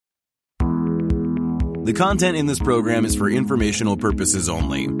The content in this program is for informational purposes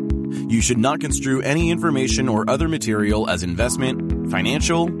only. You should not construe any information or other material as investment,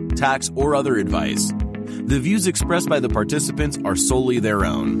 financial, tax, or other advice. The views expressed by the participants are solely their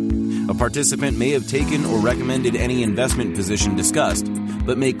own. A participant may have taken or recommended any investment position discussed,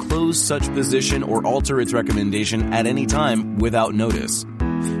 but may close such position or alter its recommendation at any time without notice.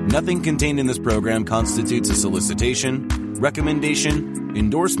 Nothing contained in this program constitutes a solicitation, recommendation,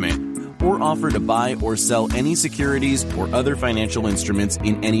 endorsement, or offer to buy or sell any securities or other financial instruments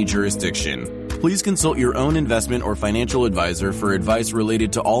in any jurisdiction. Please consult your own investment or financial advisor for advice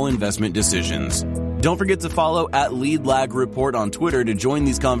related to all investment decisions. Don't forget to follow at Lead Lag Report on Twitter to join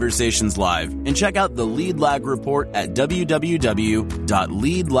these conversations live, and check out the Lead Lag Report at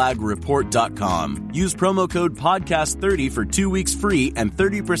www.leadlagreport.com. Use promo code podcast30 for 2 weeks free and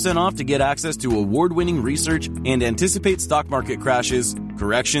 30% off to get access to award-winning research and anticipate stock market crashes,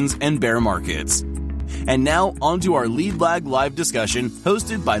 corrections, and bear markets. And now, on to our Lead Lag live discussion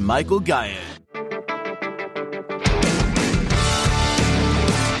hosted by Michael Guyett.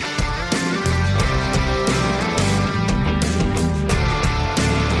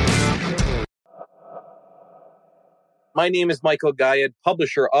 My name is Michael Guyett,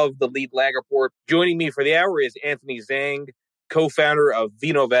 publisher of the Lead Lag Report. Joining me for the hour is Anthony Zhang, co-founder of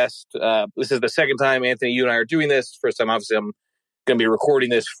Vinovest. This is the second time, Anthony, you and I are doing this. First time, obviously, I'm going to be recording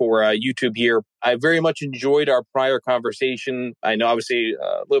this for YouTube here. I very much enjoyed our prior conversation. I know, obviously,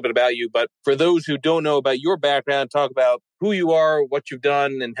 a little bit about you, but for those who don't know about your background, talk about who you are, what you've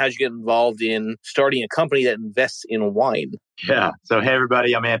done, and how you get involved in starting a company that invests in wine. Yeah. So, hey,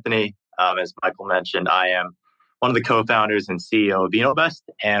 everybody, I'm Anthony. As Michael mentioned, I am one of the co-founders and CEO of Vinovest.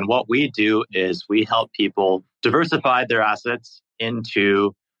 And what we do is we help people diversify their assets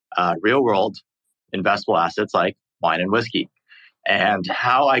into real-world investable assets like wine and whiskey. And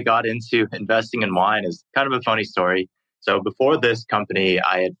how I got into investing in wine is kind of a funny story. So before this company,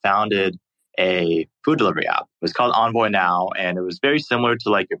 I had founded a food delivery app. It was called Envoy Now, and it was very similar to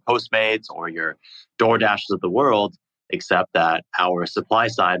like your Postmates or your DoorDashes of the world, except that our supply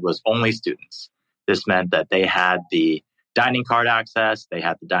side was only students. This meant that they had the dining card access, they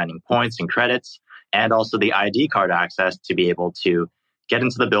had the dining points and credits, and also the ID card access to be able to get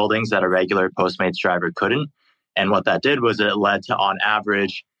into the buildings that a regular Postmates driver couldn't. And what that did was it led to, on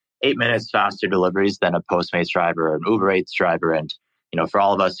average, 8 minutes faster deliveries than a Postmates driver or an Uber Eats driver. And, for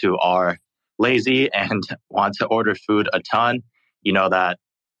all of us who are lazy and want to order food a ton, that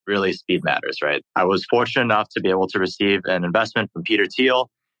really speed matters, right? I was fortunate enough to be able to receive an investment from Peter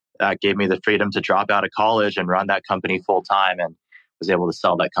Thiel. That gave me the freedom to drop out of college and run that company full time, and was able to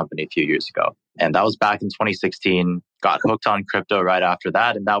sell that company a few years ago. And that was back in 2016. Got hooked on crypto right after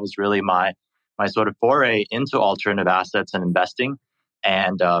that. And that was really my sort of foray into alternative assets and investing.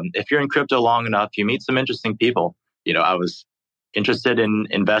 And if you're in crypto long enough, you meet some interesting people. I was interested in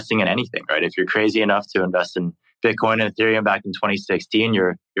investing in anything, right? If you're crazy enough to invest in Bitcoin and Ethereum back in 2016,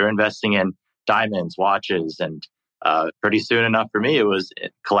 you're investing in diamonds, watches, and pretty soon enough for me, it was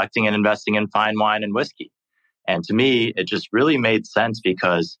collecting and investing in fine wine and whiskey. And to me, it just really made sense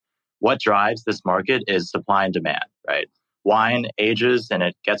because what drives this market is supply and demand, right? Wine ages and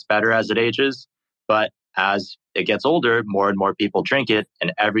it gets better as it ages. But as it gets older, more and more people drink it.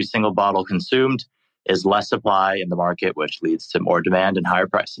 And every single bottle consumed is less supply in the market, which leads to more demand and higher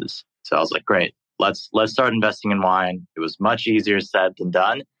prices. So I was like, great, let's start investing in wine. It was much easier said than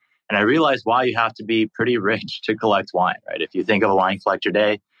done. And I realized why you have to be pretty rich to collect wine, right? If you think of a wine collector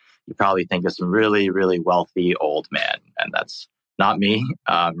day, you probably think of some really, really wealthy old man. And that's not me.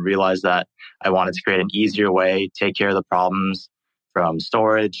 Realized that I wanted to create an easier way, take care of the problems from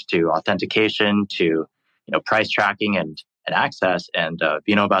storage to authentication to price tracking and access. And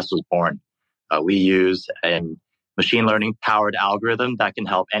Vinovest was born. We use a machine learning powered algorithm that can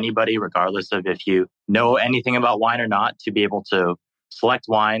help anybody, regardless of if you know anything about wine or not, to be able to select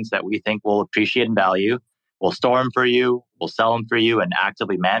wines that we think will appreciate in value. We'll store them for you, we'll sell them for you, and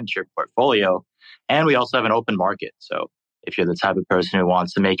actively manage your portfolio. And we also have an open market. So if you're the type of person who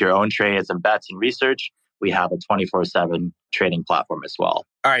wants to make your own trades and bets and research, we have a 24/7 trading platform as well.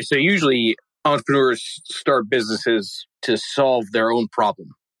 All right. So usually entrepreneurs start businesses to solve their own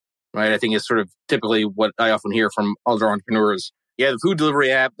problem, right? I think it's sort of typically what I often hear from other entrepreneurs. Yeah, the food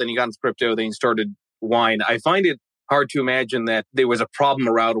delivery app, then you got into crypto, then you started wine. I find it hard to imagine that there was a problem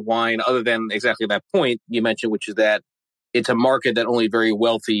around wine other than exactly that point you mentioned, which is that it's a market that only very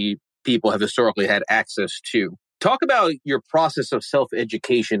wealthy people have historically had access to. Talk about your process of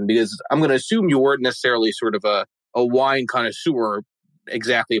self-education, because I'm going to assume you weren't necessarily sort of a wine connoisseur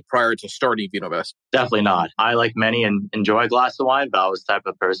exactly prior to starting VinoVest? Definitely not. I, like many, enjoy a glass of wine, but I was the type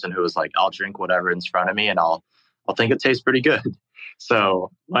of person who was like, I'll drink whatever in front of me and I'll think it tastes pretty good.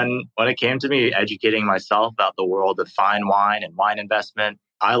 So when it came to me educating myself about the world of fine wine and wine investment,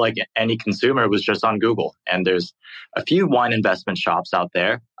 I, like any consumer, was just on Google. And there's a few wine investment shops out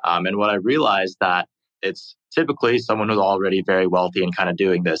there. And what I realized that it's typically someone who's already very wealthy and kind of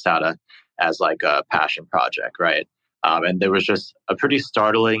doing this as like a passion project, right? And there was just a pretty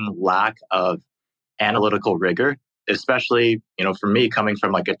startling lack of analytical rigor, especially, for me coming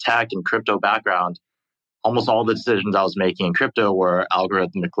from like a tech and crypto background. Almost all the decisions I was making in crypto were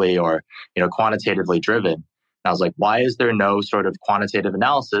algorithmically or, quantitatively driven. And I was like, why is there no sort of quantitative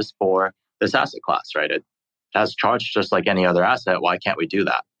analysis for this asset class, right? It has charged just like any other asset. Why can't we do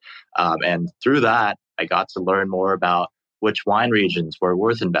that? And through that, I got to learn more about which wine regions were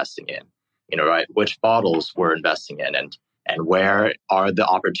worth investing in, right? Which bottles we're investing in, and where are the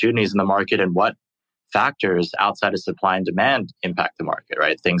opportunities in the market, and what factors outside of supply and demand impact the market,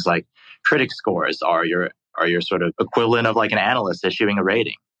 right? Things like critic scores are your sort of equivalent of like an analyst issuing a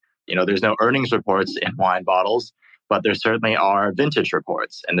rating. There's no earnings reports in wine bottles, but there certainly are vintage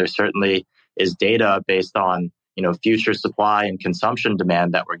reports, and there certainly is data based on future supply and consumption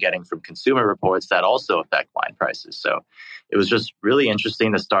demand that we're getting from consumer reports that also affect wine prices. So it was just really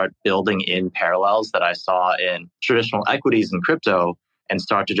interesting to start building in parallels that I saw in traditional equities and crypto, and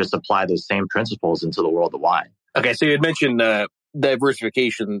start to just apply those same principles into the world of wine. Okay, so you had mentioned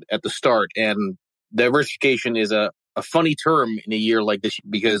diversification at the start, and diversification is a funny term in a year like this,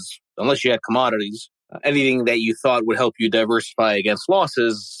 because unless you had commodities, anything that you thought would help you diversify against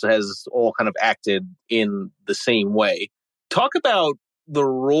losses has all kind of acted in the same way. Talk about the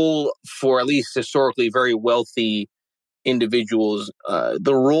role for at least historically very wealthy individuals,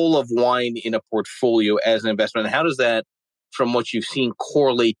 the role of wine in a portfolio as an investment. How does that, from what you've seen,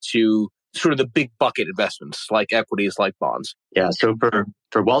 correlate to sort of the big bucket investments like equities, like bonds? Yeah, so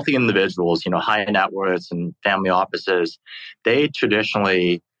for wealthy individuals, high net worths and family offices, they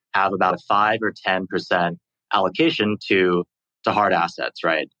traditionally have about a 5 or 10% allocation to hard assets,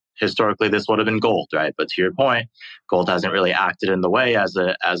 right? Historically, this would have been gold, right? But to your point, gold hasn't really acted in the way as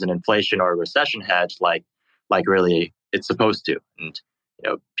an inflation or a recession hedge like really it's supposed to. And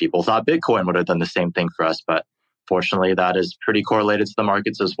people thought Bitcoin would have done the same thing for us, but fortunately, that is pretty correlated to the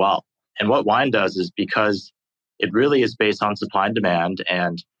markets as well. And what wine does is, because it really is based on supply and demand,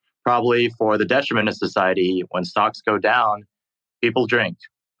 and probably for the detriment of society, when stocks go down, people drink.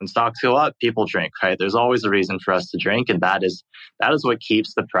 When stocks go up, people drink, right? There's always a reason for us to drink. And that is what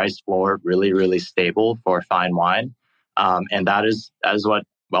keeps the price floor really, really stable for fine wine. And that is what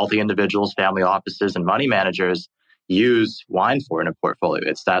wealthy individuals, family offices, and money managers use wine for in a portfolio.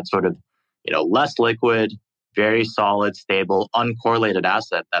 It's that sort of, less liquid, very solid, stable, uncorrelated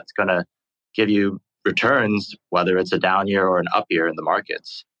asset that's going to give you returns, whether it's a down year or an up year in the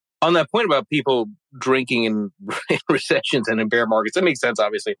markets. On that point about people drinking in recessions and in bear markets, that makes sense,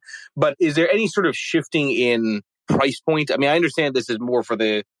 obviously. But is there any sort of shifting in price point? I mean, I understand this is more for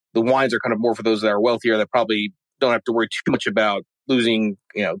the wines are kind of more for those that are wealthier, that probably don't have to worry too much about losing,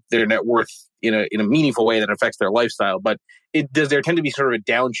 their net worth in a meaningful way that affects their lifestyle. But does there tend to be sort of a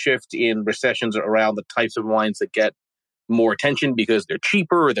downshift in recessions around the types of wines that get more attention because they're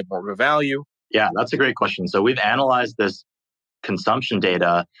cheaper or they're more of a value? Yeah, that's a great question. So we've analyzed this consumption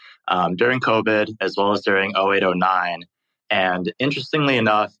data during COVID as well as during 0809. And interestingly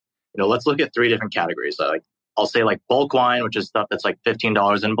enough, let's look at 3 different categories. So I'll say like bulk wine, which is stuff that's like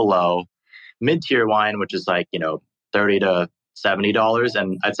 $15 and below, mid-tier wine, which is like, $30 to $70.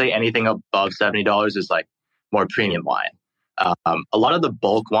 And I'd say anything above $70 is like more premium wine. A lot of the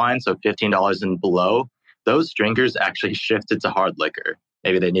bulk wine, so $15 and below, those drinkers actually shifted to hard liquor.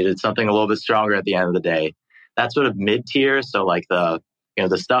 Maybe they needed something a little bit stronger at the end of the day. That sort of mid-tier, so like the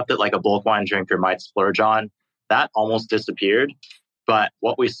stuff that like a bulk wine drinker might splurge on, that almost disappeared. But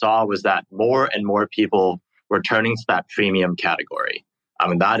what we saw was that more and more people were turning to that premium category. I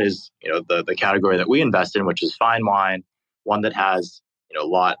mean, that is, the category that we invest in, which is fine wine, one that has, a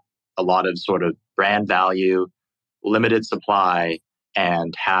lot of sort of brand value, limited supply,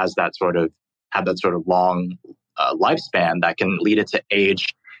 and had that sort of long lifespan that can lead it to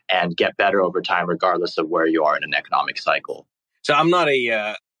age and get better over time, regardless of where you are in an economic cycle. So I'm not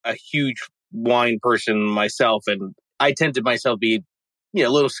a huge wine person myself, and I tend to myself be a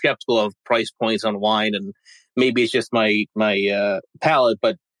little skeptical of price points on wine, and maybe it's just my palate,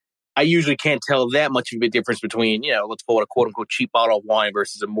 but I usually can't tell that much of a difference between, let's call it a quote unquote cheap bottle of wine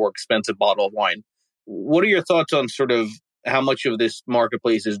versus a more expensive bottle of wine. What are your thoughts on sort of how much of this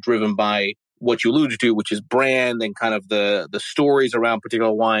marketplace is driven by what you alluded to, which is brand and kind of the stories around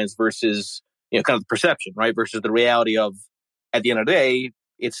particular wines versus, kind of the perception, right? Versus the reality of, at the end of the day,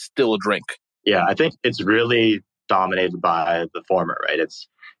 it's still a drink. Yeah, I think it's really dominated by the former, right? It's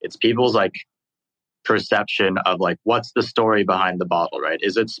people's like perception of like, what's the story behind the bottle, right?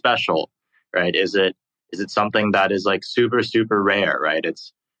 Is it special, right? Is it something that is like super, super rare, right?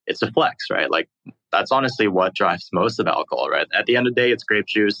 It's a flex, right? Like that's honestly what drives most of alcohol, right? At the end of the day, it's grape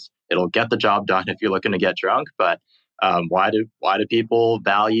juice. It'll get the job done if you're looking to get drunk. But why do people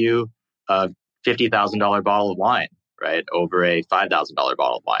value a $50,000 bottle of wine, right, over a $5,000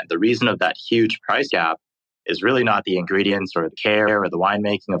 bottle of wine? The reason of that huge price gap is really not the ingredients or the care or the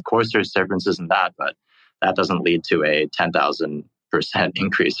winemaking. Of course, there's differences in that, but that doesn't lead to a 10,000%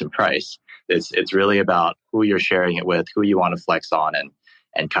 increase in price. It's really about who you're sharing it with, who you want to flex on,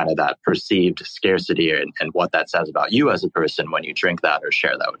 and kind of that perceived scarcity and what that says about you as a person when you drink that or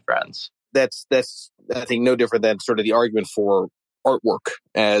share that with friends. That's I think no different than sort of the argument for artwork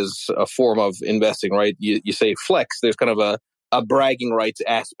as a form of investing, right? You say flex, there's kind of a bragging rights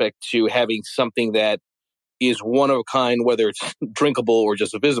aspect to having something that is one of a kind, whether it's drinkable or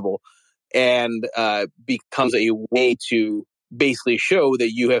just visible, and becomes a way to basically show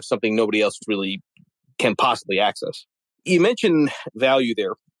that you have something nobody else really can possibly access. You mentioned value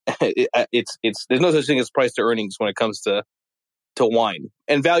there. It's there's no such thing as price to earnings when it comes to wine,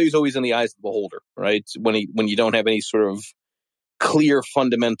 and value is always in the eyes of the beholder, right? When you don't have any sort of clear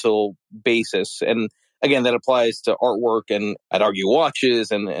fundamental basis, and again that applies to artwork and I'd argue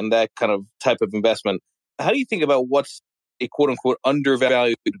watches and that kind of type of investment. How do you think about what's a quote unquote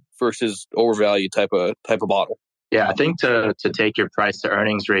undervalued versus overvalued type of bottle? Yeah, I think to take your price to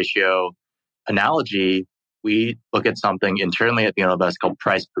earnings ratio analogy, we look at something internally at VinoVest called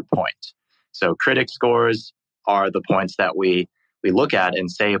price per point. So critic scores are the points that we look at, and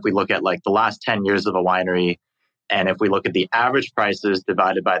say if we look at like the last 10 years of a winery, and if we look at the average prices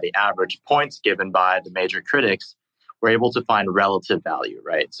divided by the average points given by the major critics, we're able to find relative value,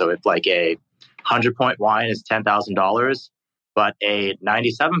 right? So if like a 100-point wine is $10,000, but a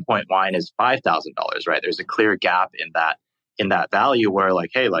 97-point wine is $5,000, right? There's a clear gap in that value where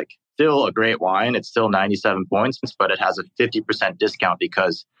like, hey, like still a great wine, it's still 97 points, but it has a 50% discount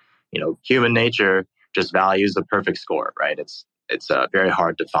because, human nature just values the perfect score, right? It's very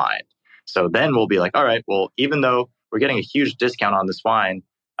hard to find. So then we'll be like, all right, well, even though we're getting a huge discount on this wine,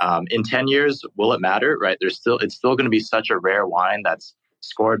 in 10 years, will it matter, right? It's still going to be such a rare wine that's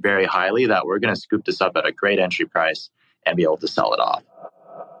scored very highly that we're going to scoop this up at a great entry price and be able to sell it off.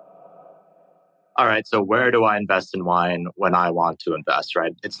 All right, so where do I invest in wine when I want to invest,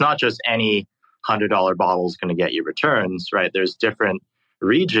 right? It's not just any $100 bottle is going to get you returns, right? There's different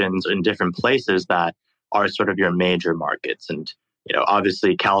regions and different places that are sort of your major markets. And,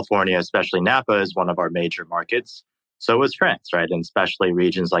 obviously California, especially Napa, is one of our major markets. So is France, right? And especially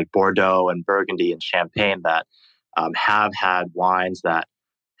regions like Bordeaux and Burgundy and Champagne that have had wines that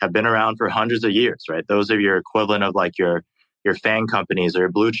have been around for hundreds of years, right? Those are your equivalent of like your FANG companies or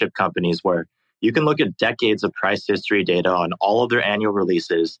your blue chip companies, where you can look at decades of price history data on all of their annual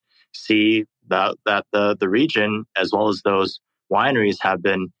releases, see that the region as well as those wineries have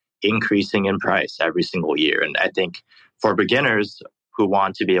been increasing in price every single year. And I think for beginners who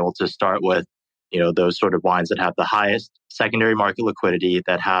want to be able to start with, those sort of wines that have the highest secondary market liquidity,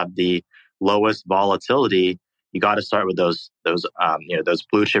 that have the lowest volatility, you got to start with those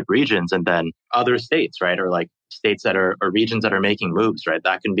blue chip regions, and then other states, right? Or like states that are, or regions that are making moves, right?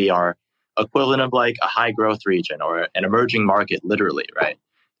 That can be our equivalent of like a high growth region or an emerging market, literally, right?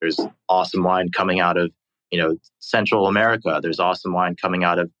 There's awesome wine coming out of, Central America. There's awesome wine coming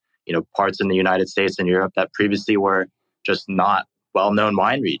out of, parts in the United States and Europe that previously were just not well-known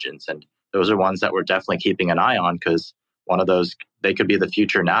wine regions. And those are ones that we're definitely keeping an eye on, because one of those, they could be the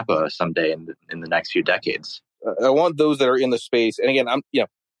future Napa someday in the next few decades. I want those that are in the space. And again, I'm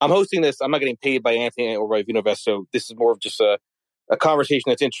hosting this. I'm not getting paid by Anthony or by VinoVest. So this is more of just a conversation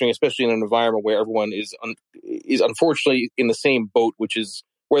that's interesting, especially in an environment where everyone is unfortunately in the same boat, which is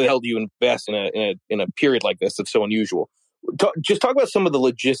where the hell do you invest in a period like this that's so unusual? Just talk about some of the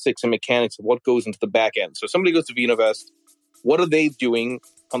logistics and mechanics of what goes into the back end. So somebody goes to VinoVest, what are they doing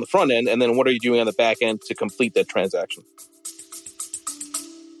on the front end? And then what are you doing on the back end to complete that transaction?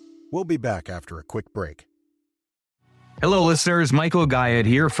 We'll be back after a quick break. Hello, listeners. Michael Guyad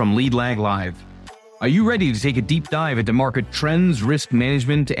here from Lead Lag Live. Are you ready to take a deep dive into market trends, risk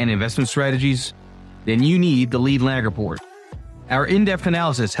management, and investment strategies? Then you need the Lead Lag Report. Our in-depth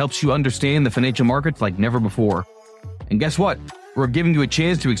analysis helps you understand the financial markets like never before. And guess what? We're giving you a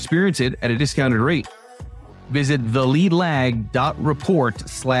chance to experience it at a discounted rate. Visit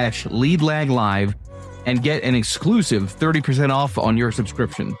theleadlag.report/leadlaglive and get an exclusive 30% off on your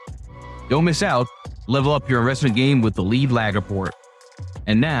subscription. Don't miss out. Level up your investment game with the Lead Lag Report.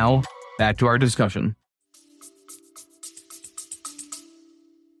 And now, back to our discussion.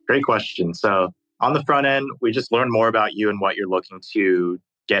 Great question. So on the front end, we just learned more about you and what you're looking to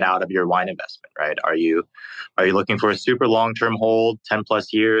get out of your wine investment, right? Are you looking for a super long-term hold, 10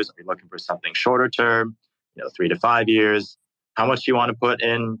 plus years? Are you looking for something shorter term, 3 to 5 years? How much do you want to put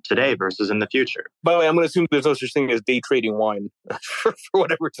in today versus in the future? By the way, I'm going to assume there's no such thing as day trading wine for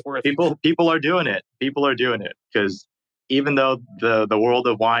whatever it's worth. People are doing it. People are doing it because even though the world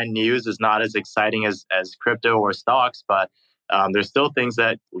of wine news is not as exciting as crypto or stocks, but there's still things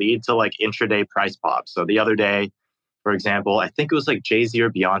that lead to like intraday price pops. So the other day, for example, I think it was like Jay-Z or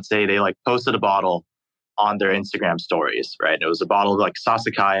Beyonce, they like posted a bottle on their Instagram stories, right? And it was a bottle of like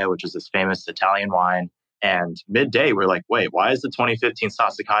Sassicaia, which is this famous Italian wine. And midday, we're like, wait, why is the 2015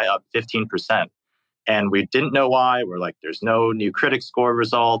 Sassicaia up 15%? And we didn't know why. We're like, there's no new critic score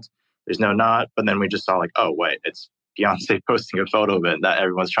result. There's no not. But then we just saw like, oh, wait, it's Beyonce posting a photo of it that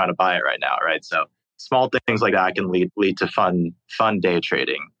everyone's trying to buy it right now, right? So small things like that can lead to fun day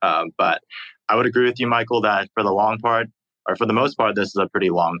trading. But I would agree with you, Michael, that for the most part, this is a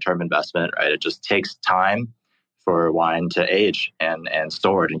pretty long-term investment, right? It just takes time for wine to age and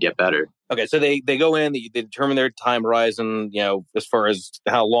store it and get better. Okay, so they go in, they determine their time horizon, as far as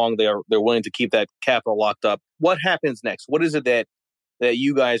how long they're willing to keep that capital locked up. What happens next? What is it that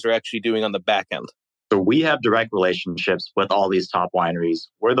you guys are actually doing on the back end? So we have direct relationships with all these top wineries.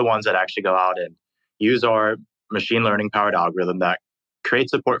 We're the ones that actually go out and use our machine learning powered algorithm that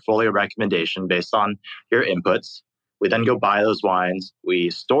creates a portfolio recommendation based on your inputs. We then go buy those wines, we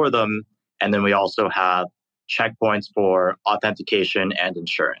store them, and then we also have checkpoints for authentication and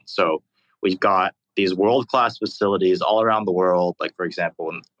insurance. So we've got these world-class facilities all around the world. Like, for example,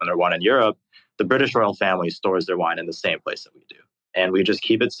 when they're one in Europe, the British royal family stores their wine in the same place that we do. And we just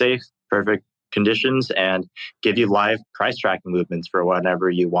keep it safe, perfect conditions, and give you live price tracking movements for whenever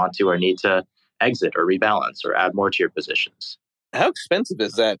you want to or need to exit or rebalance or add more to your positions. How expensive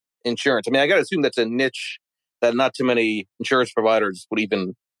is that insurance? I mean, I got to assume that's a niche that not too many insurance providers would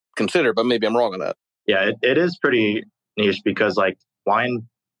even consider, but maybe I'm wrong on that. Yeah, it is pretty niche because like wine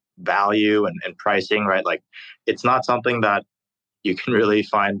value and pricing, right? Like it's not something that you can really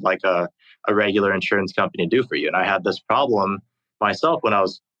find like a regular insurance company do for you. And I had this problem myself when I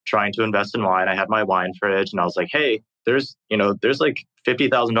was trying to invest in wine. I had my wine fridge and I was like, hey, there's like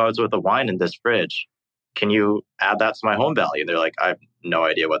 $50,000 worth of wine in this fridge. Can you add that to my home value? And they're like, I have no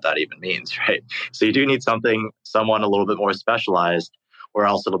idea what that even means, right? So you do need someone a little bit more specialized, or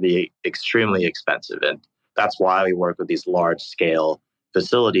else it'll be extremely expensive. And that's why we work with these large scale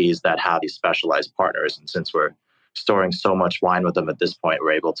facilities that have these specialized partners. And since we're storing so much wine with them at this point,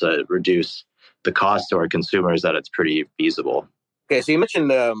 we're able to reduce the cost to our consumers that it's pretty feasible. Okay, so you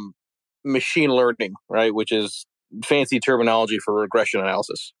mentioned machine learning, right? Which is fancy terminology for regression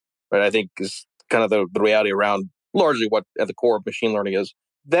analysis, right? I think is kind of the reality around largely what at the core of machine learning is.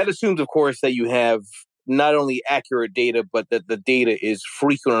 That assumes, of course, that you have not only accurate data, but that the data is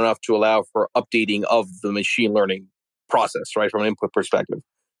frequent enough to allow for updating of the machine learning process, right? From an input perspective.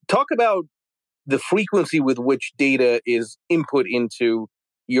 Talk about the frequency with which data is input into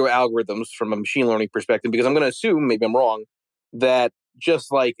your algorithms from a machine learning perspective, because I'm going to assume, maybe I'm wrong, that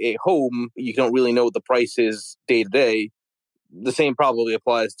just like a home, you don't really know what the price is day to day. The same probably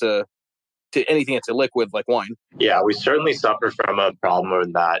applies to anything that's a liquid like wine. Yeah, we certainly suffer from a problem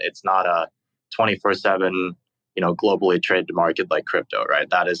in that it's not a 24/7, globally traded market like crypto, right?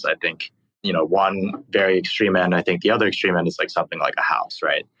 That is, I think, one very extreme end. I think the other extreme end is like something like a house,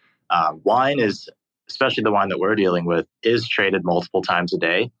 right? Wine is, especially the wine that we're dealing with, is traded multiple times a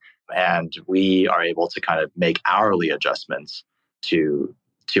day. And we are able to kind of make hourly adjustments to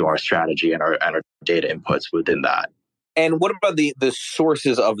our strategy and our data inputs within that. And what about the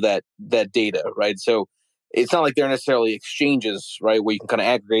sources of that data, right? So it's not like they're necessarily exchanges, right, where you can kind of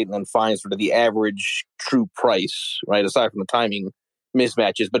aggregate and then find sort of the average true price, right, aside from the timing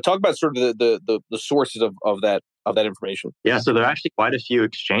mismatches. But talk about sort of the sources of that information. Yeah, so there are actually quite a few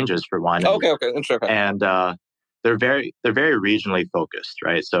exchanges for wine. Okay, interesting. Okay. And they're very regionally focused,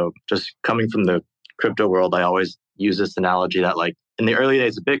 right? So just coming from the crypto world, I always use this analogy that like in the early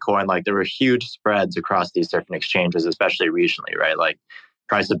days of Bitcoin, like there were huge spreads across these different exchanges, especially regionally, right? Like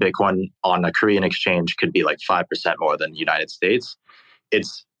price of Bitcoin on a Korean exchange could be like 5% more than the United States.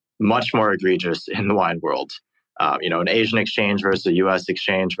 It's much more egregious in the wine world. An Asian exchange versus a US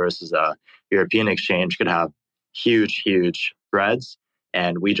exchange versus a European exchange could have huge spreads.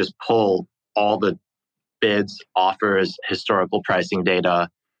 And we just pull all the bids, offers, historical pricing data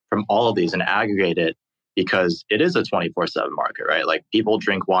from all of these and aggregate it, because it is a 24/7 market, right? Like people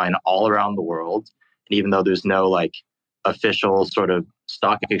drink wine all around the world. And even though there's no like official sort of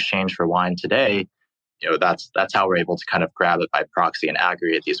stock exchange for wine today, that's how we're able to kind of grab it by proxy and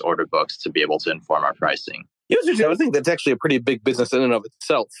aggregate these order books to be able to inform our pricing. I would think that's actually a pretty big business in and of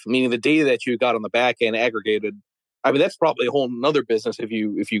itself. Meaning the data that you got on the back end aggregated, I mean, that's probably a whole nother business if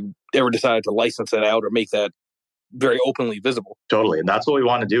you ever decided to license that out or make that very openly visible. Totally. And that's what we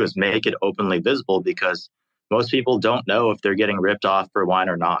want to do, is make it openly visible, because most people don't know if they're getting ripped off for wine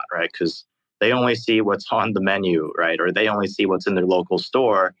or not, right? Because they only see what's on the menu, right? Or they only see what's in their local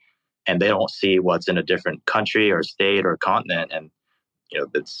store, and they don't see what's in a different country or state or continent. And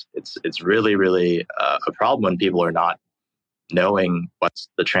it's really, really a problem when people are not knowing what's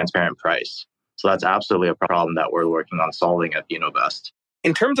the transparent price. So that's absolutely a problem that we're working on solving at VinoVest.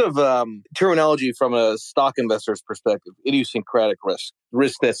 In terms of terminology from a stock investor's perspective, idiosyncratic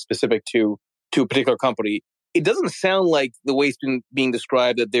risk that's specific to a particular company, it doesn't sound like the way it's been being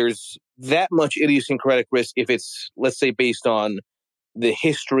described that there's that much idiosyncratic risk if it's, let's say, based on the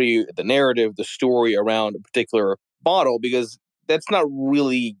history, the narrative, the story around a particular bottle, because that's not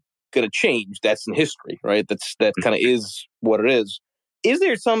really going to change. That's in history, right? That kind of is what it is. Is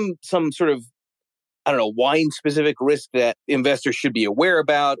there some sort of, I don't know, wine-specific risk that investors should be aware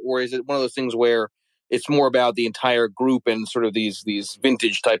about? Or is it one of those things where it's more about the entire group and sort of these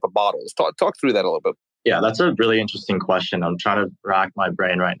vintage type of bottles? Talk through that a little bit. Yeah, that's a really interesting question. I'm trying to rack my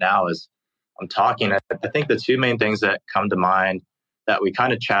brain right now as I'm talking. I think the two main things that come to mind that we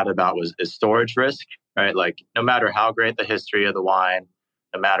kind of chatted about is storage risk, right? Like no matter how great the history of the wine,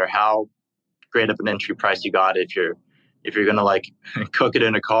 no matter how great of an entry price you got, if you're going to like cook it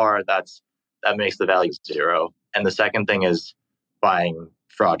in a car, that makes the value zero. And the second thing is buying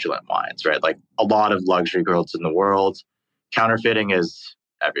fraudulent wines, right? Like a lot of luxury goods in the world, counterfeiting is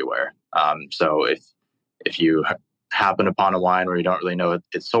everywhere. So if you happen upon a wine where you don't really know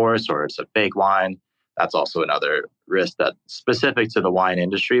its source or it's a fake wine, that's also another risk that's specific to the wine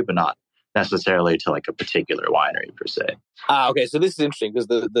industry, but not necessarily to like a particular winery per se. Okay. So this is interesting because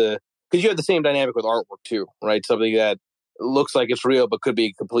because you have the same dynamic with artwork too, right? Something that looks like it's real, but could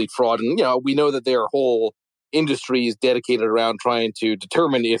be complete fraud. And, we know that there are whole industries dedicated around trying to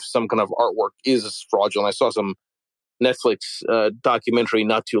determine if some kind of artwork is fraudulent. I saw some Netflix documentary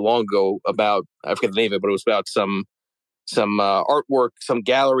not too long ago about, I forget the name of it, but it was about some artwork, some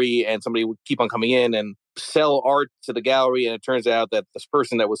gallery, and somebody would keep on coming in and sell art to the gallery. And it turns out that this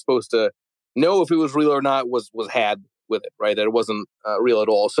person that was supposed to know if it was real or not was had with it, right? That it wasn't real at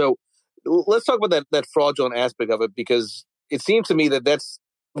all. So let's talk about that fraudulent aspect of it, because it seems to me that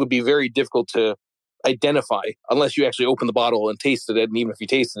would be very difficult to identify unless you actually opened the bottle and tasted it. And even if you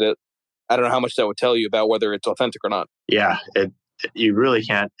tasted it, I don't know how much that would tell you about whether it's authentic or not. Yeah, you really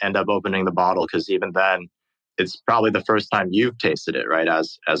can't end up opening the bottle, because even then, it's probably the first time you've tasted it, right,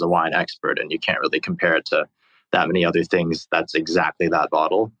 as a wine expert, and you can't really compare it to that many other things that's exactly that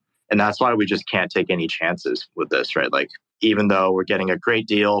bottle. And that's why we just can't take any chances with this, right? Like, even though we're getting a great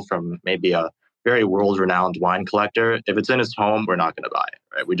deal from maybe a very world-renowned wine collector, if it's in his home, we're not going to buy it,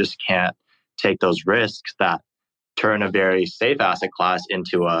 right? We just can't take those risks that turn a very safe asset class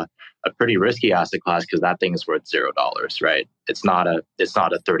into a pretty risky asset class, because that thing is worth $0, right? It's not a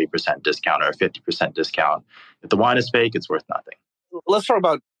 30% discount or a 50% discount. If the wine is fake, it's worth nothing. Let's talk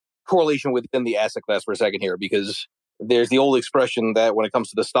about correlation within the asset class for a second here, because there's the old expression that when it comes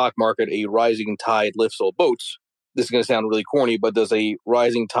to the stock market, a rising tide lifts all boats. This is going to sound really corny, but does a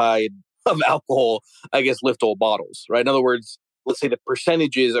rising tide of alcohol, I guess, lift all bottles, right? In other words, let's say the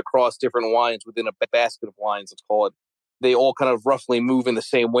percentages across different wines within a basket of wines, let's call it, they all kind of roughly move in the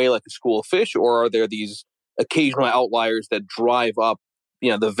same way like a school of fish, or are there these occasional outliers that drive up,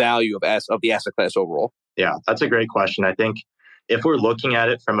 the value of the asset class overall? Yeah, that's a great question. I think if we're looking at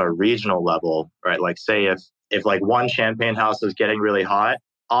it from a regional level, right, like say if like one champagne house is getting really hot,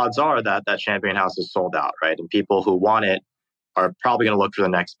 odds are that champagne house is sold out, right? And people who want it are probably going to look for the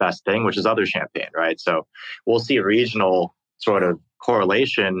next best thing, which is other champagne, right? So we'll see a regional sort of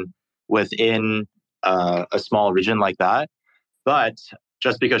correlation within a small region like that. But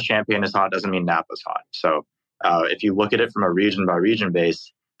just because champagne is hot doesn't mean Napa is hot. So if you look at it from a region by region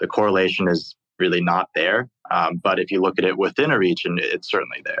base, the correlation is really not there. But if you look at it within a region, it's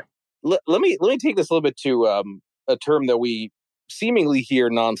certainly there. Let me take this a little bit to a term that we seemingly hear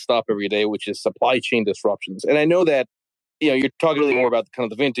nonstop every day, which is supply chain disruptions. And I know that you're talking really more about kind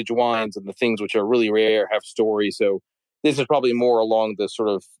of the vintage wines and the things which are really rare, have stories. So this is probably more along the sort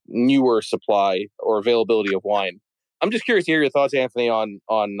of newer supply or availability of wine. I'm just curious to hear your thoughts, Anthony, on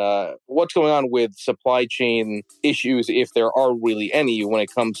what's going on with supply chain issues, if there are really any, when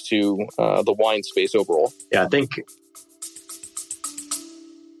it comes to the wine space overall. Yeah, I think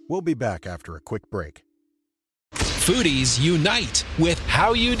We'll be back after a quick break. Foodies unite with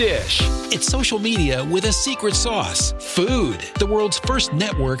How You Dish. It's social media with a secret sauce. Food, the world's first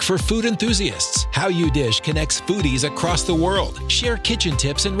network for food enthusiasts. How You Dish connects foodies across the world. Share kitchen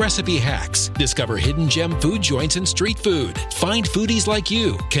tips and recipe hacks. Discover hidden gem food joints and street food. Find foodies like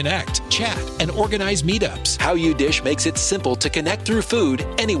you. Connect, chat, and organize meetups. How You Dish makes it simple to connect through food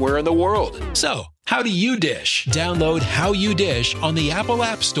anywhere in the world. So, how do you dish? Download How You Dish on the Apple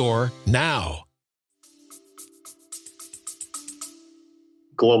App Store now.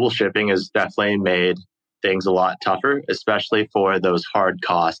 global shipping has definitely made things a lot tougher, especially for those hard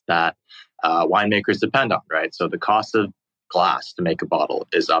costs that winemakers depend on, right? So the cost of glass to make a bottle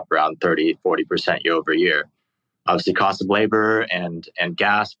is up around 30-40% year over year. Obviously, cost of labor and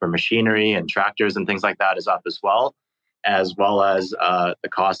gas for machinery and tractors and things like that is up as well as the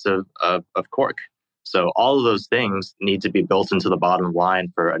cost of cork. So all of those things need to be built into the bottom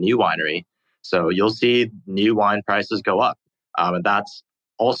line for a new winery. So you'll see new wine prices go up. And that's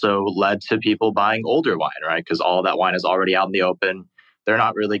also led to people buying older wine, right? Because all that wine is already out in the open. They're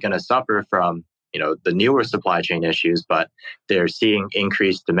not really going to suffer from, the newer supply chain issues, but they're seeing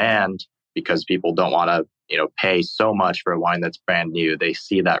increased demand because people don't want to, pay so much for a wine that's brand new. They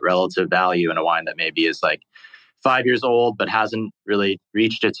see that relative value in a wine that maybe is like 5 years old, but hasn't really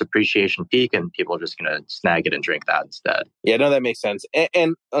reached its appreciation peak, and people are just going to snag it and drink that instead. Yeah, no, that makes sense.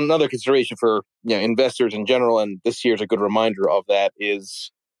 And another consideration for investors in general, and this year's a good reminder of that,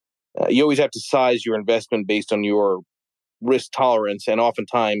 is you always have to size your investment based on your risk tolerance. And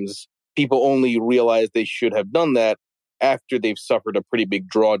oftentimes people only realize they should have done that after they've suffered a pretty big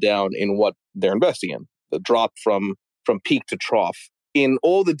drawdown in what they're investing in, the drop from peak to trough. In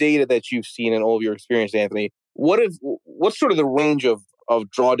all the data that you've seen and all of your experience, Anthony, what's sort of the range of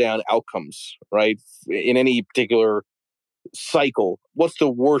drawdown outcomes, right? In any particular cycle, what's the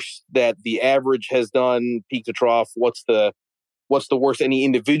worst that the average has done, peak to trough? What's the worst any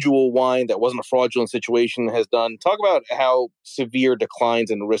individual wine that wasn't a fraudulent situation has done? Talk about how severe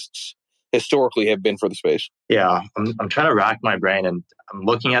declines and risks historically have been for the space. Yeah, I'm trying to rack my brain, and I'm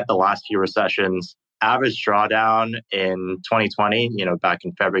looking at the last few recessions. Average drawdown in 2020, back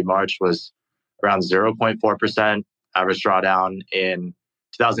in February, March, was around 0.4%. Average drawdown in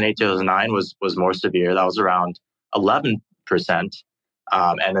 2008, 2009 was more severe. That was around 11%.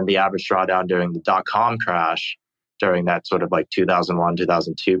 And then the average drawdown during the dot-com crash, during that sort of like 2001,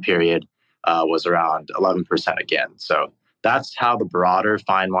 2002 period, was around 11% again. So that's how the broader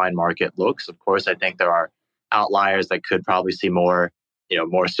fine wine market looks. Of course, I think there are outliers that could probably see more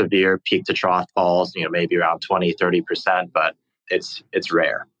severe peak to trough falls, maybe around 20, 30%, but it's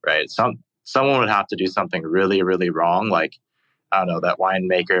rare, right? Someone would have to do something really, really wrong. Like, I don't know, that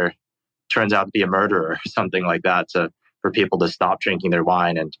winemaker turns out to be a murderer or something like that for people to stop drinking their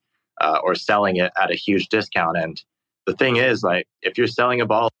wine and or selling it at a huge discount. And the thing is, like, if you're selling a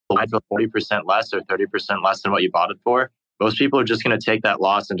bottle of wine for 40% less or 30% less than what you bought it for, most people are just going to take that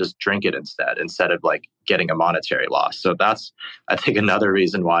loss and just drink it instead of like getting a monetary loss. So that's, I think, another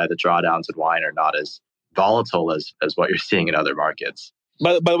reason why the drawdowns in wine are not as volatile as what you're seeing in other markets.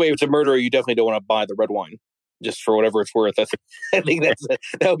 By the way, if it's a murderer, you definitely don't want to buy the red wine, just for whatever it's worth. I think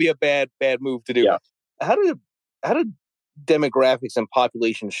that would be a bad move to do. Yeah. How do demographics and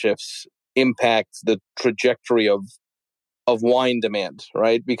population shifts impact the trajectory of wine demand,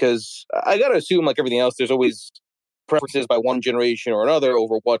 right? Because I got to assume, like everything else, there's always preferences by one generation or another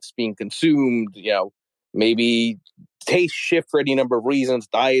over what's being consumed. Maybe taste shift for any number of reasons,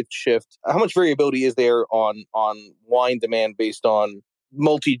 diet shift. How much variability is there on wine demand based on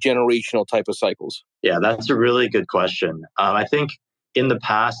multi-generational type of cycles? Yeah, that's a really good question. I think in the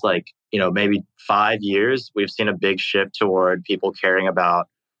past, maybe 5 years, we've seen a big shift toward people caring about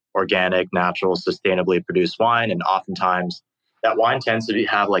organic, natural, sustainably produced wine. And oftentimes that wine tends to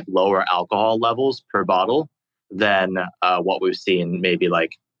have like lower alcohol levels per bottle than what we've seen maybe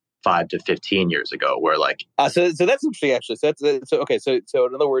like 5 to 15 years ago, where like... So that's interesting, actually. So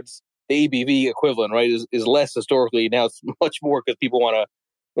in other words, the ABV equivalent, right, is less historically. Now it's much more because people want to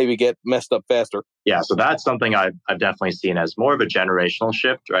maybe get messed up faster. Yeah, so that's something I've definitely seen as more of a generational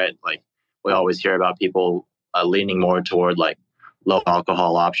shift, right? Like we always hear about people leaning more toward like low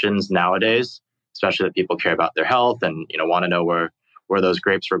alcohol options nowadays, especially that people care about their health and want to know where those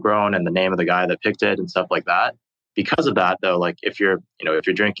grapes were grown and the name of the guy that picked it and stuff like that. Because of that, though, like if you're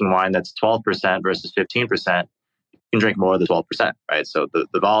drinking wine that's 12% versus 15%, you can drink more than 12%, right? So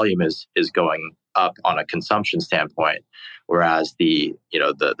the volume is going up on a consumption standpoint, whereas the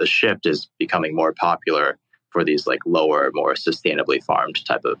shift is becoming more popular for these like lower, more sustainably farmed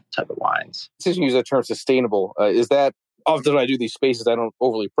type of wines. Since you use that term sustainable, is that often when I do these spaces, I don't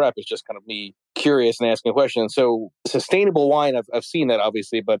overly prep. It's just kind of me curious and asking questions. So sustainable wine, I've seen that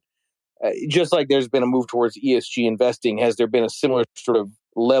obviously, but just like there's been a move towards ESG investing, has there been a similar sort of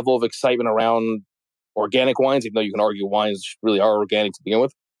level of excitement around organic wines, even though you can argue wines really are organic to begin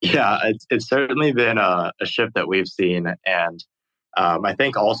with? Yeah, it's certainly been a shift that we've seen. And I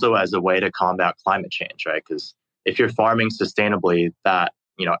think also as a way to combat climate change, right? Because if you're farming sustainably, that,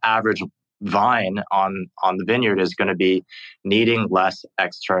 average vine on the vineyard is going to be needing less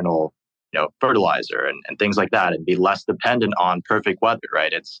external, fertilizer and things like that, and be less dependent on perfect weather,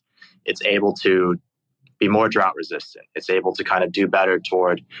 right? It's able to be more drought resistant. It's able to kind of do better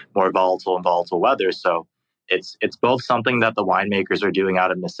toward more volatile weather. So it's both something that the winemakers are doing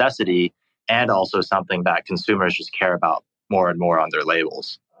out of necessity and also something that consumers just care about more and more on their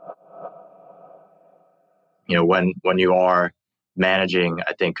labels. When you are managing,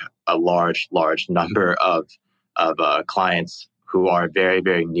 I think, a large number of clients who are very,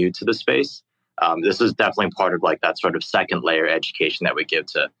 very new to the space, this is definitely part of like that sort of second layer education that we give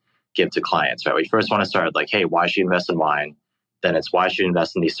to clients, right? We first want to start like, hey, why should you invest in wine? Then it's why should you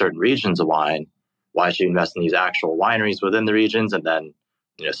invest in these certain regions of wine? Why should you invest in these actual wineries within the regions? And then,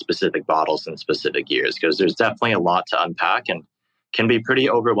 specific bottles and specific years, because there's definitely a lot to unpack and can be pretty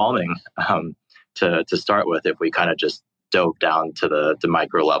overwhelming to start with if we kind of just dove down to the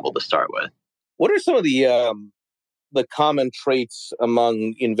micro level to start with. What are some of the common traits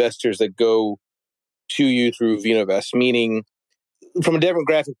among investors that go to you through VinoVest? Meaning, from a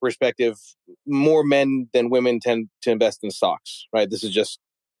demographic perspective, more men than women tend to invest in stocks, right? This is just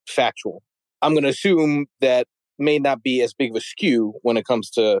factual. I'm going to assume that may not be as big of a skew when it comes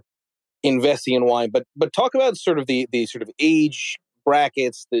to investing in wine, but talk about sort of the sort of age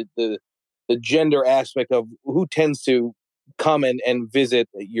brackets, the gender aspect of who tends to come and visit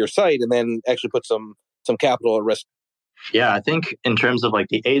your site and then actually put some capital at risk. Yeah, I think in terms of like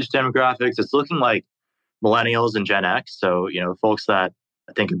the age demographics, it's looking like millennials and Gen X. So, folks that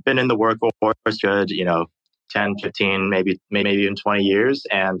I think have been in the workforce good, 10, 15, maybe even 20 years.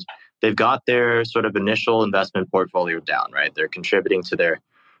 And they've got their sort of initial investment portfolio down, right? They're contributing to their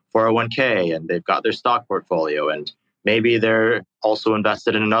 401k and they've got their stock portfolio. And maybe they're also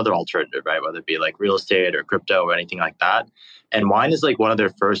invested in another alternative, right? Whether it be like real estate or crypto or anything like that. And wine is like one of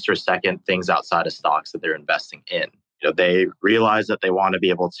their first or second things outside of stocks that they're investing in. They realize that they want to be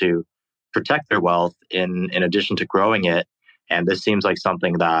able to protect their wealth in addition to growing it. And this seems like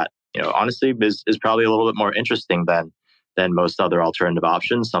something that, honestly is probably a little bit more interesting than most other alternative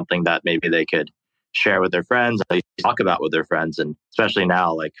options, something that maybe they could share with their friends, talk about with their friends, and especially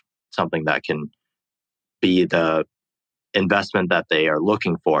now, like something that can be the investment that they are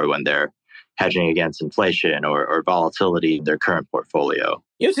looking for when they're hedging against inflation or volatility in their current portfolio.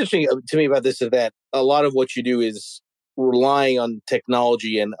 What's interesting to me about this is that a lot of what you do is relying on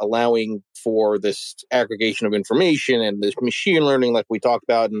technology and allowing for this aggregation of information and this machine learning like we talked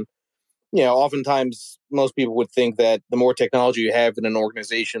about. And, oftentimes most people would think that the more technology you have in an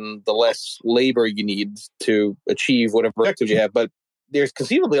organization, the less labor you need to achieve whatever objectives you have. But there's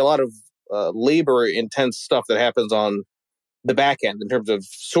conceivably a lot of labor intense stuff that happens on the back end in terms of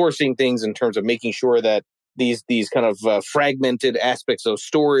sourcing things, in terms of making sure that these kind of fragmented aspects of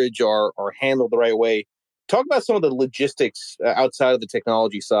storage are handled the right way. Talk about some of the logistics outside of the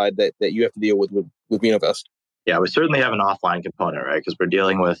technology side that you have to deal with VinoVest. Yeah, we certainly have an offline component, right? Because we're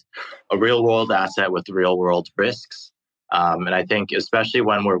dealing with a real world asset with real world risks. And I think especially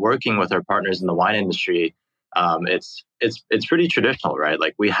when we're working with our partners in the wine industry, it's pretty traditional, right?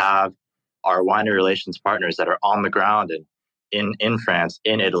 Like we have our winery relations partners that are on the ground and in France,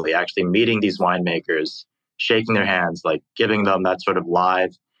 in Italy, actually meeting these winemakers, shaking their hands, like giving them that sort of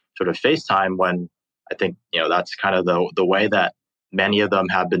live sort of FaceTime when I think, that's kind of the way that many of them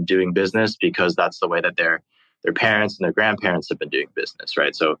have been doing business, because that's the way that their parents and their grandparents have been doing business,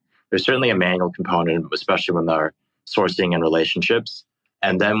 right? So there's certainly a manual component, especially when they're sourcing and relationships.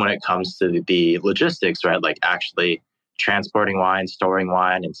 And then when it comes to the logistics, right, like actually transporting wine, storing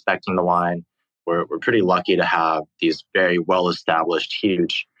wine, inspecting the wine, we're pretty lucky to have these very well-established,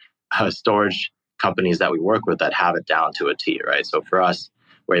 huge storage companies that we work with that have it down to a T, right? So for us,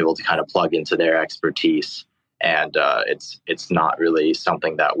 we're able to kind of plug into their expertise. And it's not really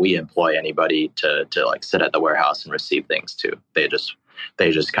something that we employ anybody to like sit at the warehouse and receive things to. They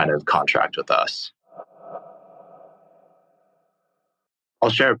just kind of contract with us.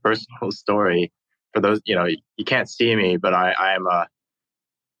 I'll share a personal story for those, you can't see me, but I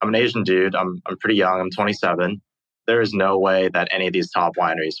am I'm an Asian dude. I'm pretty young. I'm 27. There is no way that any of these top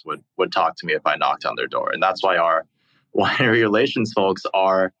wineries would talk to me if I knocked on their door. And that's why our winery relations folks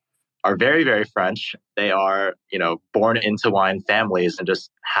are very, very French. They are, born into wine families and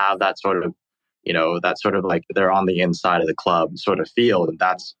just have that sort of, that sort of like they're on the inside of the club sort of feel. And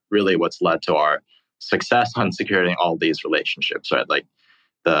that's really what's led to our success on securing all these relationships, right? Like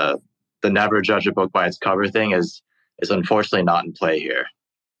the never judge a book by its cover thing is unfortunately not in play here.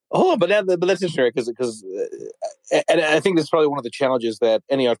 Oh, but that's interesting because and I think that's probably one of the challenges that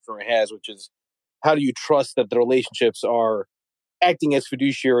any entrepreneur has, which is how do you trust that the relationships are acting as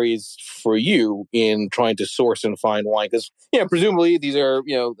fiduciaries for you in trying to source and find wine? Because presumably these are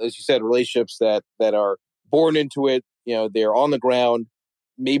as you said, relationships that are born into it. They're on the ground.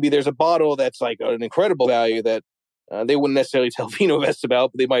 Maybe there's a bottle that's like an incredible value that they wouldn't necessarily tell VinoVest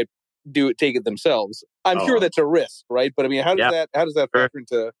about, but they might take it themselves. I'm sure that's a risk, right? But I mean, how does that factor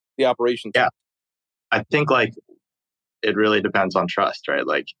into the operations? Yeah, I think like it really depends on trust, right?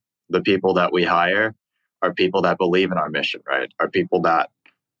 Like the people that we hire are people that believe in our mission, right? Are people that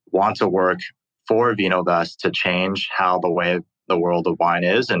want to work for VinoVest to change how the way the world of wine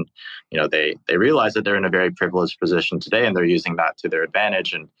is. And, they realize that they're in a very privileged position today and they're using that to their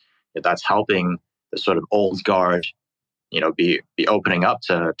advantage. And that's helping the sort of old guard, be opening up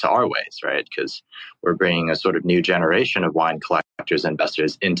to our ways, right? Because we're bringing a sort of new generation of wine collectors,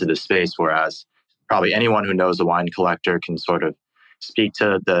 investors into the space, whereas probably anyone who knows a wine collector can sort of speak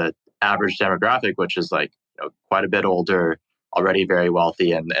to the average demographic, which is like quite a bit older, already very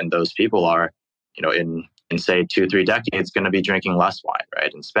wealthy, and those people are, in say 2-3 decades, going to be drinking less wine,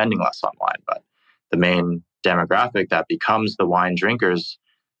 right, and spending less on wine. But the main demographic that becomes the wine drinkers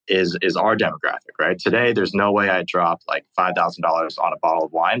is our demographic, right? Today, there's no way I'd drop like $5,000 on a bottle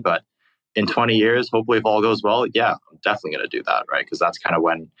of wine, but in 20 years, hopefully, if all goes well, yeah, I'm definitely going to do that, right? Because that's kind of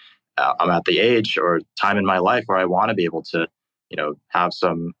when I'm at the age or time in my life where I want to be able to, have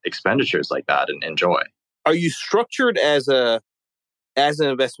some expenditures like that and enjoy. Are you structured as an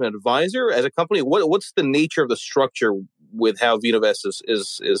investment advisor, as a company? What's the nature of the structure with how VinoVest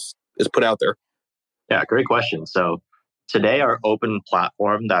is put out there? Yeah, great question. So today, our open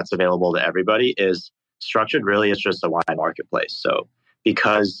platform that's available to everybody is structured really as just a wine marketplace. So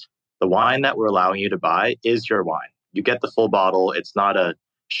because the wine that we're allowing you to buy is your wine, you get the full bottle. It's not a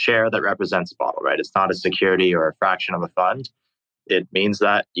share that represents a bottle, right? It's not a security or a fraction of a fund. It means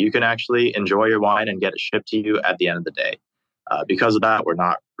that you can actually enjoy your wine and get it shipped to you at the end of the day. Because of that, we're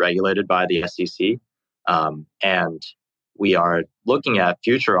not regulated by the SEC. And we are looking at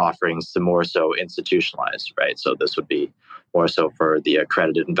future offerings to more so institutionalize, right? So this would be more so for the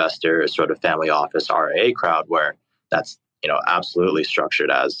accredited investor, sort of family office, RIA crowd, where that's, absolutely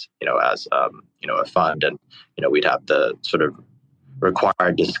structured as, a fund. And, we'd have the sort of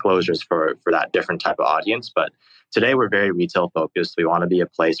required disclosures for that different type of audience. But today we're very retail focused. We want to be a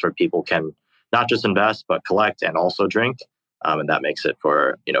place where people can not just invest, but collect and also drink. And that makes it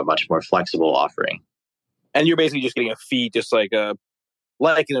for, much more flexible offering. And you're basically just getting a fee, just like an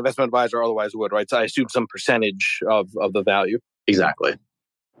investment advisor otherwise would, right? So I assume some percentage of the value. Exactly.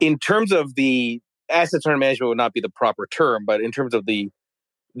 In terms of the assets under management would not be the proper term, but in terms of the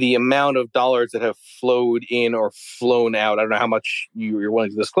amount of dollars that have flowed in or flown out, I don't know how much you're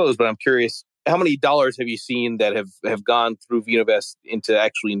willing to disclose, but I'm curious, how many dollars have you seen that have gone through VinoVest into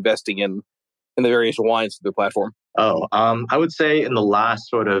actually investing in the various wines through the platform? I would say in the last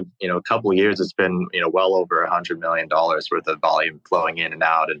sort of, couple of years, it's been, well over $100 million worth of volume flowing in and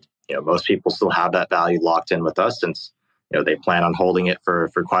out. And, most people still have that value locked in with us since, they plan on holding it for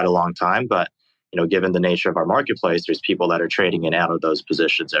quite a long time. But, given the nature of our marketplace, there's people that are trading in and out of those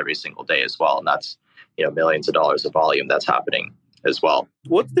positions every single day as well. And that's, millions of dollars of volume that's happening as well.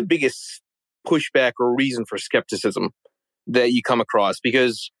 What's the biggest pushback or reason for skepticism that you come across?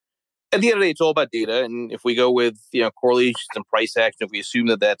 Because at the end of the day, it's all about data. And if we go with correlations and price action, if we assume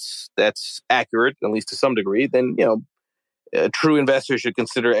that that's accurate, at least to some degree, then true investors should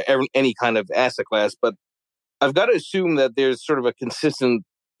consider any kind of asset class. But I've got to assume that there's sort of a consistent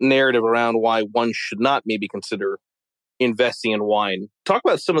narrative around why one should not maybe consider investing in wine. Talk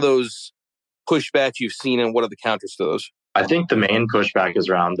about some of those pushbacks you've seen and what are the counters to those? I think the main pushback is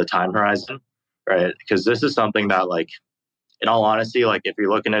around the time horizon, right? Because this is something that, like, in all honesty, like if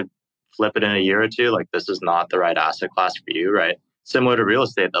you're looking to flip it in a year or two, like this is not the right asset class for you, right? Similar to real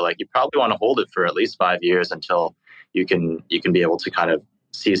estate, that like you probably want to hold it for at least 5 years until you can be able to kind of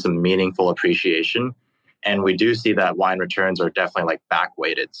see some meaningful appreciation. And we do see that wine returns are definitely like back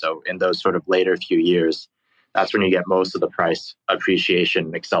weighted. So in those sort of later few years, that's when you get most of the price appreciation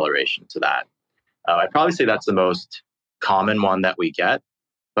and acceleration to that. I'd probably say that's the most common one that we get.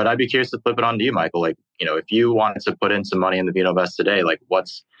 But I'd be curious to flip it on to you, Michael. Like, if you wanted to put in some money in the VinoVest today, like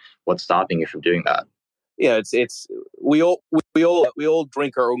what's stopping you from doing that? Yeah, it's we all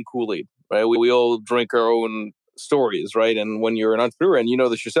drink our own Kool-Aid, right? We all drink our own stories, right? And when you're an entrepreneur, and you know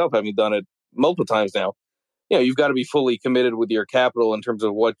this yourself, having done it multiple times now, you've got to be fully committed with your capital in terms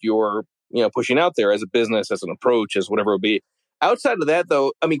of what you're pushing out there as a business, as an approach, as whatever it be. Outside of that,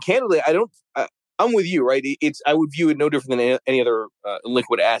 though, I mean, candidly, I'm with you, right? I would view it no different than any other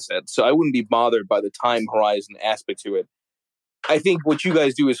liquid asset, so I wouldn't be bothered by the time horizon aspect to it. I think what you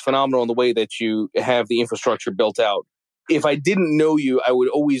guys do is phenomenal in the way that you have the infrastructure built out. If I didn't know you, I would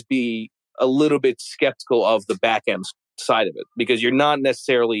always be a little bit skeptical of the back end side of it, because you're not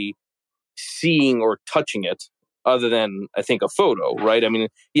necessarily seeing or touching it other than, I think, a photo, right? I mean,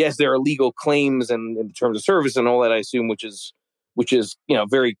 yes, there are legal claims and in terms of service and all that, I assume, which is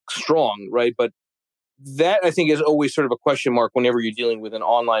very strong, right? But that, I think, is always sort of a question mark whenever you're dealing with an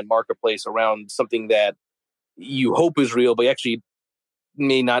online marketplace around something that you hope is real, but you actually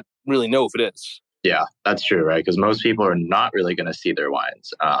may not really know if it is. Yeah, that's true, right? Because most people are not really going to see their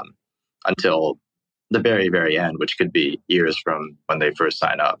wines until the very, very end, which could be years from when they first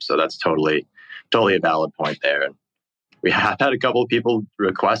sign up. So that's totally a valid point there. And we have had a couple of people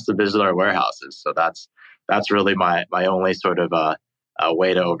request to visit our warehouses. So that's really my only sort of a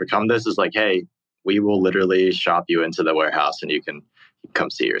way to overcome this is like, hey, we will literally shop you into the warehouse and you can come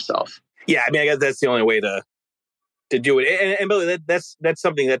see yourself. Yeah, I mean, I guess that's the only way to do it. And Billy, that's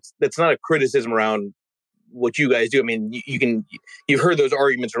something that's not a criticism around what you guys do. I mean, you've heard those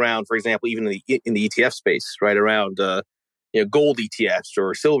arguments around, for example, even in the ETF space, right? Around gold ETFs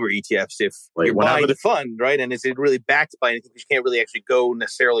or silver ETFs. If you're buying the fund, right, and is it really backed by anything? You can't really actually go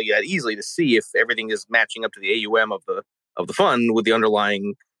necessarily that easily to see if everything is matching up to the AUM of the fund with the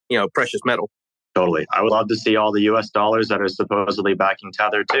underlying precious metal. Totally. I would love to see all the US dollars that are supposedly backing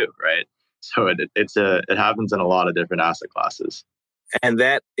Tether too, right? So it happens in a lot of different asset classes. And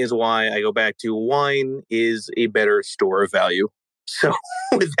that is why I go back to wine is a better store of value. So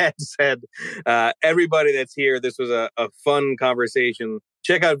with that said, everybody that's here, this was a fun conversation.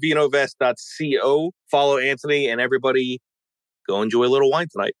 Check out vinovest.co. Follow Anthony, and everybody go enjoy a little wine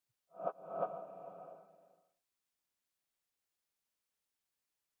tonight.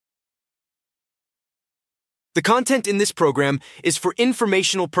 The content in this program is for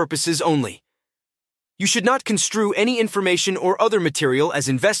informational purposes only. You should not construe any information or other material as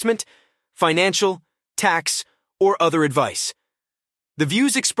investment, financial, tax, or other advice. The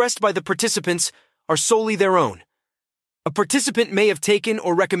views expressed by the participants are solely their own. A participant may have taken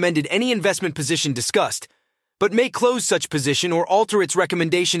or recommended any investment position discussed, but may close such position or alter its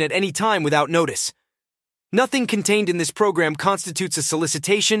recommendation at any time without notice. Nothing contained in this program constitutes a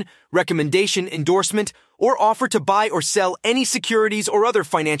solicitation, recommendation, endorsement, or offer to buy or sell any securities or other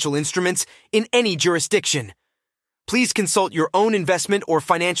financial instruments in any jurisdiction. Please consult your own investment or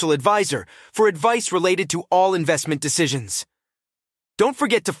financial advisor for advice related to all investment decisions. Don't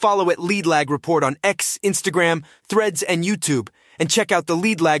forget to follow at Lead Lag Report on X, Instagram, Threads, and YouTube, and check out the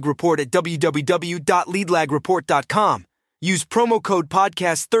Lead Lag Report at www.leadlagreport.com. Use promo code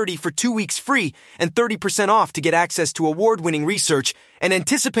podcast30 for 2 weeks free and 30% off to get access to award-winning research and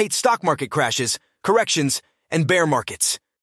anticipate stock market crashes, corrections, and bear markets.